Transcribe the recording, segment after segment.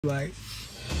Like,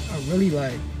 I really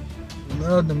like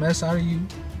love the mess out of you,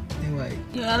 and like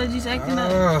your allergies acting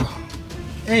up.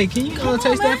 Hey, can you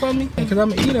taste that for me? Cause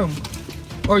I'm gonna eat them.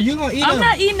 Or you gonna eat them? I'm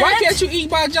not eating that. Why can't you eat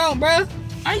my junk, bro?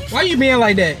 Why you being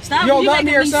like that? Stop. You don't love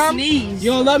me or sneeze. something? You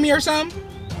don't love me or something?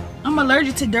 I'm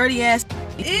allergic to dirty ass.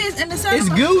 It is in the sun. It's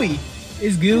gooey.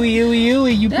 It's gooey,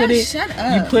 ooey. You put it. Shut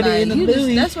up. You put it in the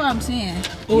buoy. That's what I'm saying.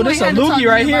 Oh, this a loogie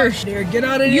right here. There, get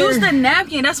out of there. Use the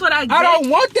napkin. That's what I get. I don't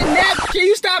want the napkin. Can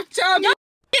you stop telling me?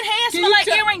 Your hands smell like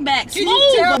earring backs.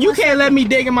 You can't let me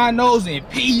dig in my nose in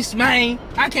peace, man.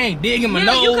 I can't dig in my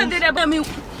nose. You could do that, but me.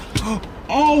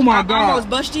 Oh my God. I almost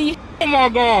busted you. Oh my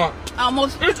God.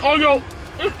 Almost. It's on your.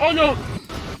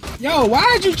 Yo, why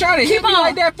did you try to hit me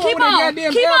like that for with a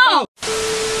goddamn elbow?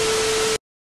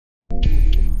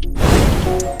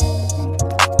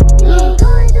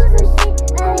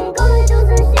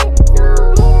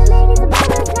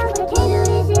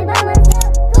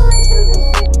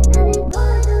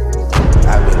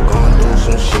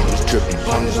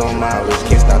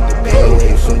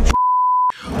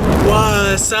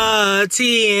 What's up,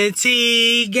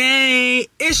 TNT gang?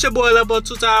 It's your boy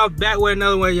𝗪𝗚𝗘𝗪 back with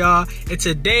another one, y'all. And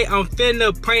today I'm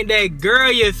finna prank that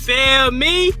girl, you feel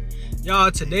me?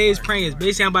 Y'all, today's prank is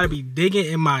basically I'm about to be digging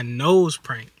in my nose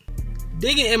prank.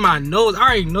 Digging in my nose. I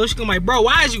already know she's gonna be like, bro,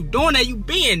 why is you doing that? You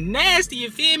being nasty, you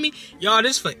feel me? Y'all,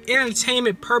 this for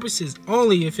entertainment purposes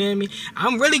only, you feel me?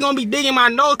 I'm really gonna be digging my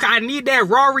nose cause I need that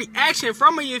raw reaction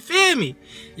from her, you feel me?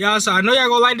 Y'all, so I know y'all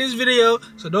gonna like this video,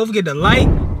 so don't forget to like,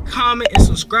 comment, and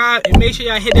subscribe, and make sure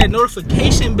y'all hit that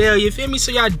notification bell, you feel me?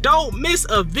 So y'all don't miss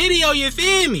a video, you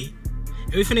feel me?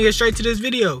 And we finna get straight to this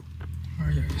video.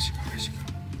 Alright, here she go, here she go.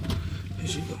 Here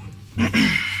she go.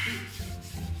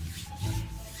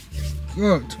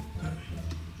 Good.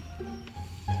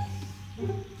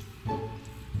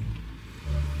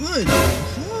 What the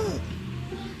fuck?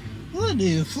 What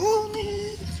the fuck,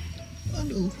 man? What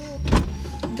the fuck?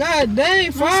 God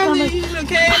dang, finally you done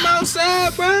came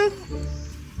outside, bro.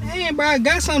 Hey, bro, I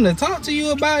got something to talk to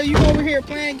you about. You over here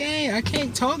playing game. I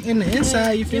can't talk in the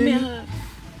inside, you feel me? Give me a hug.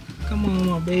 Come on,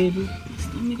 my baby.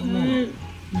 Come on.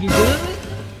 You good?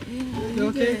 Yeah, You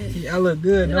okay? good. Yeah, I look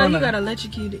good, You don't I? got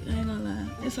electrocuted. I ain't gonna lie.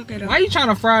 It's okay though. Why you trying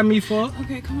to fry me for?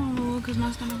 Okay, come on, boo, cause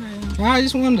my stomach hurts. I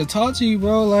just wanted to talk to you,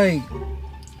 bro. Like,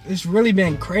 it's really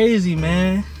been crazy,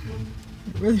 man.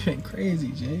 It's really been crazy,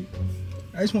 Jake.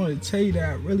 I just wanted to tell you that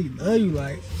I really love you.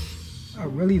 Like, I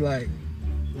really like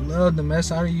love the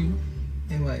mess out of you,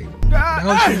 and like,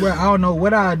 without you, bro, I don't know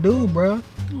what I'd do, bro.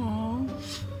 Aww.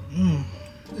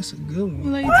 That's a good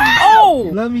one. Like, oh!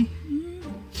 You love me?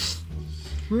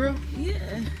 For real?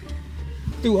 Yeah.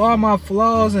 Through all my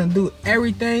flaws and do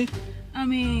everything. I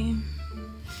mean,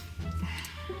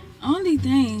 the only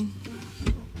thing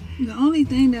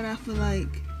that I feel like.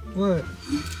 What?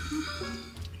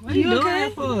 What You you doing okay?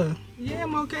 that for? Yeah,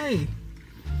 I'm okay.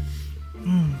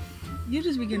 You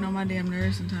just be getting on my damn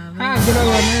nerves sometimes. How I get over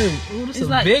my nerves? Ooh, this is a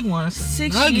like big one.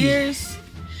 6 Nugget. years.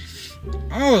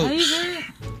 Oh. Are you good?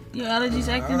 Your allergies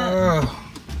acting up.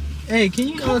 Hey, can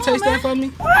you taste that for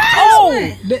me? Oh!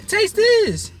 Taste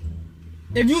this.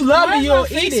 If you love me, you'll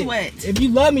eat it. Wet? If you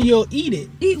love me, you'll eat it.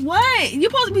 Eat what?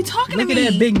 You're supposed to be talking Look to me.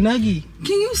 at that big nuggie.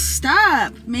 Can you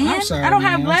stop, man? I'm sorry, I don't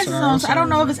man. have glasses I'm on, so sorry, I don't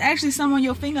know man. if it's actually some on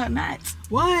your finger or not.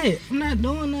 What? I'm not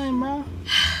doing nothing, bro.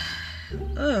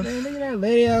 Ugh. Man, look at that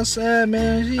lady outside,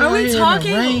 man. She Are out we here in the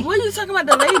talking? rain. What are you talking about,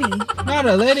 the lady? No,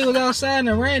 the lady was outside in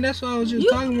the rain. That's what I was just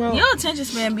talking about. Your attention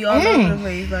span be all over the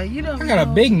place. Like, you don't I got a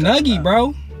know big what you're talking nuggie,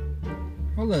 bro.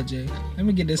 Hold up, Jay. Let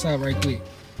me get this out right quick.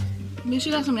 Bitch,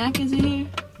 you got some napkins in here?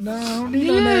 No, I don't need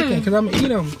no napkin because I'm going to eat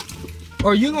them.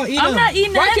 Or you going to eat them? I'm not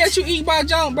eating Why that. can't you eat my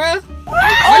junk, bro?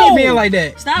 Why you being like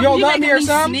that? Stop. You don't love making me or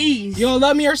something? Sneeze. You don't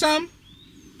love me or something?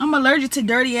 I'm allergic to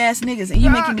dirty ass niggas, and you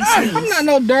making me sneeze. I'm not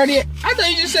no dirty. I thought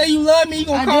you just said you love me. You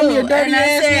gonna call me a dirty and I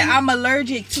ass said nigga? I'm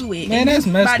allergic to it. Man, that's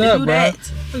messed up, bro. That.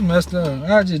 That's messed up.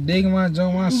 I was just digging my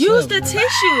junk myself. Use the bro.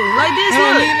 tissue like this. I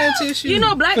don't Look. need no tissue. You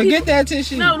know black Forget people. that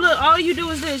tissue. No, look. All you do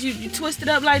is this. You twist it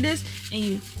up like this,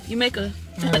 and you make a. All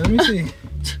right, let me see.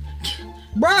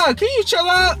 Bro, can you chill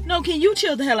out? No, can you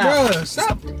chill the hell out? Bro,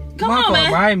 stop. Come my on, fault,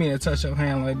 man. bro. I didn't mean to touch your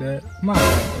hand like that. My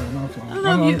fault, bro. My fault. I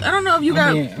don't know if you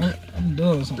got. I'm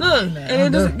doing something. Look, and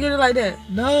then just get it like that.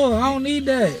 No, I don't need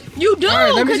that. You do, All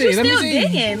right, because you're let me still see.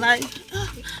 digging. Like, stop.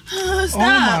 Oh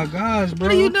my gosh, bro.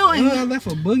 What are you doing? I left a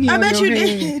boogie I on bet your you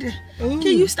head. did. Ooh.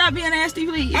 Can you stop being nasty,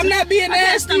 please? I'm not being I can't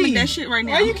nasty. stomach that shit right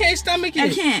now. Why you can't stomach it? I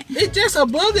can't. It's just a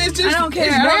booger. It's just. I don't care.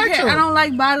 It's I don't natural. care. I don't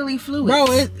like bodily fluids. Bro,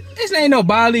 this ain't no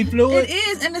bodily fluid. It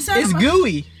is in the sun. It's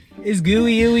gooey. It's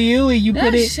gooey, ooey. You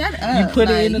put it. Shut up. You put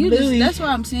it in the looey. That's what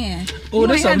I'm saying. Oh,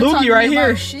 this a loogie right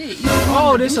here.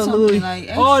 Oh, this a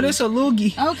loogie. Oh, this a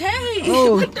loogie. Okay.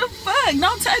 Oh. What the fuck?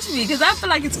 Don't touch me, cause I feel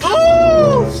like it's.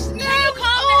 Oh, can you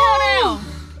calm the hell down?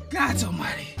 God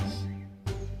almighty.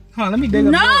 Huh, let me dig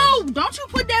up. No, don't you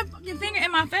put that fucking finger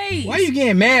in my face. Why you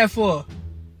getting mad for?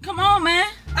 Come on, man.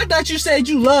 I thought you said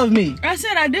you love me. I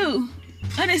said I do.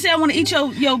 I didn't say I want to eat your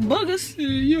boogers. Yeah,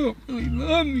 you don't really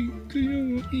love me because you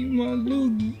don't want to eat my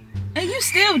loogie. And you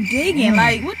still digging.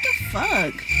 Like, what the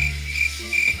fuck?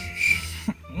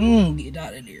 Get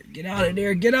out of there. Get out of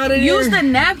there. Get out of there. Use the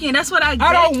napkin. That's what I get.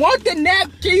 I don't want the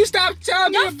napkin. Can you stop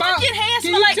telling me Your about... fucking hands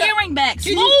smell like earring backs.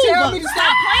 Can Move. you tell me to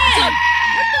Stop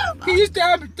playing. Can you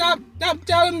stop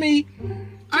telling me...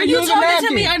 Are you talking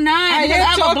to me or not? Because I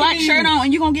have a black shirt on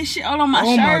and you're going to get shit all on my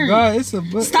shirt. Oh my God, it's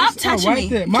a... Stop touching me.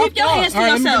 Keep your hands to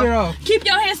yourself. Keep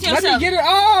your hands to yourself. Let me get it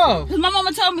off. Because my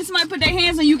mama told me somebody put their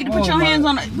hands on you, get to put your hands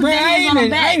on the back.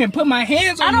 I ain't even put my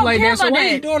hands on you like that. So why are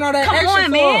you doing all that extra for? Come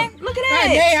on, man. Look at that.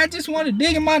 Hey, I just want to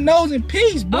dig in my nose in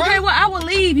peace, bro. Okay, well, I will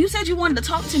leave. You said you wanted to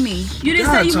talk to me. You didn't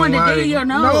say you wanted to dig in your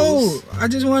nose. No, I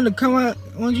just wanted to come out.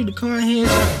 I want you to come out here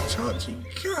and talk to you.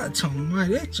 God, Tommy,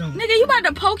 that joint. Nigga, you about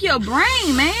to poke your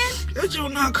brain, man. That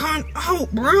joint not coming out,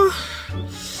 bro.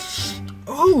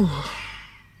 Oh.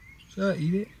 Should I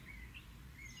eat it?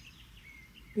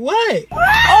 What?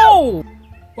 Oh.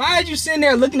 Why are you sitting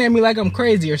there looking at me like I'm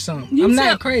crazy or something? I'm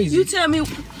not crazy. You tell me.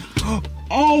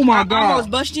 Oh my God. I almost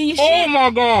busted in your shit. Oh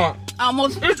my God.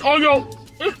 It's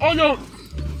on your.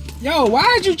 Yo, why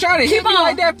did you try to hit me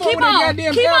like that for with a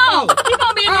goddamn elbow? Keep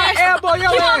on being nasty. Elbow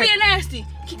your Keep ass. on being nasty.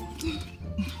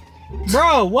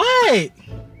 Bro, what?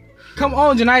 Come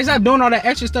on, Janai, stop doing all that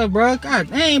extra stuff, bro. God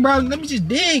dang, bro. Let me just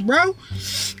dig, bro.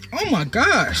 Oh my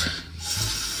gosh.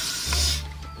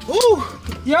 Ooh,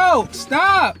 yo,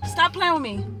 stop. Stop playing with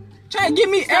me. Try to give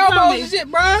me elbows and shit,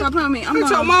 bro. Stop playing with me. I'm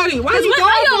going. Why you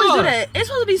always do that? It's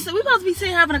supposed to be. We supposed to be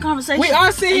sitting having a conversation. We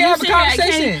are sitting here having a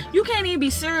conversation. You can't even be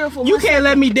serial for. You can't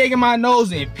let me dig in my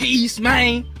nose in peace,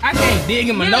 man. I can't dig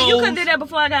in my nose. You couldn't do that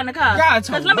before I got in the car. God,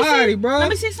 somebody, bro. Let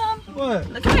me see something. What?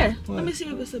 Look here. What? Let me see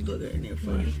if it's a booger in there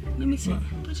for you. Let me see.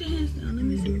 Put your hands down. Let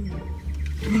me see.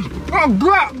 Oh,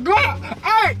 God.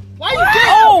 Hey, why you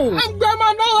getting? I'm grabbing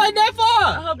my nose like that for?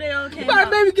 I hope they all came out. You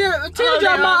better maybe get a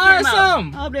teardrop in my eye or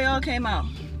something. I hope they all came out.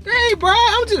 Hey, bro,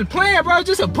 I'm just playing, bro.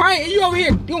 Just a prank. You over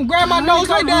here, you gonna grab my nose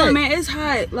like that? On, man, it's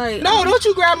hot. Like, no, don't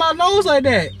you grab my nose like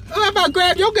that. How about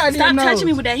grab your goddamn nose? Stop touching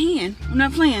me with that hand. I'm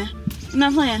not playing.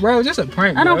 Bro, just a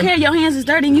prank, bro. I don't care. Your hands is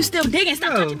dirty and you still digging.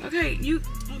 Stop touching me. Okay, you.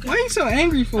 Okay. Why are you so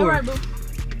angry for? All right, boo.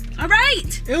 All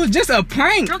right. It was just a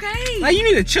prank. Okay. Like, you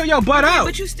need to chill your butt out.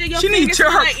 But you still, she need to chill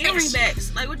her like earring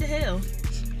backs. Like, what the hell?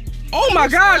 Oh my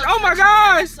gosh. Oh my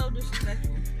gosh. So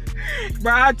disrespectful.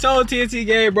 Bro, I told TNT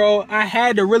Gang, bro, I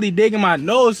had to really dig in my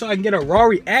nose so I can get a raw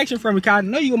reaction from you. Cause I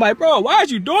know you gonna be like, bro, why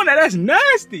is you doing that? That's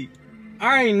nasty.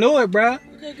 I already knew it, bro.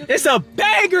 Okay, it's a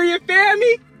banger, you feel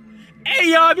me?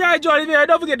 Hey, y'all, if y'all enjoyed the video,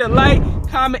 don't forget to like,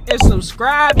 comment, and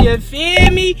subscribe, you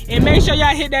feel me? And make sure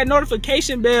y'all hit that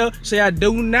notification bell so y'all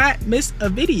do not miss a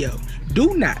video.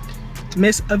 Do not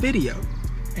miss a video.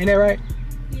 Ain't that right?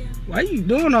 Yeah. Why you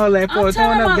doing all that for?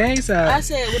 Throwing up gang side. I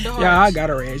said with the heart. Yeah, I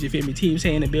got a rash, you feel me?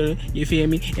 TEAMTAE in the building, you feel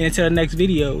me? And until the next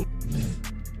video.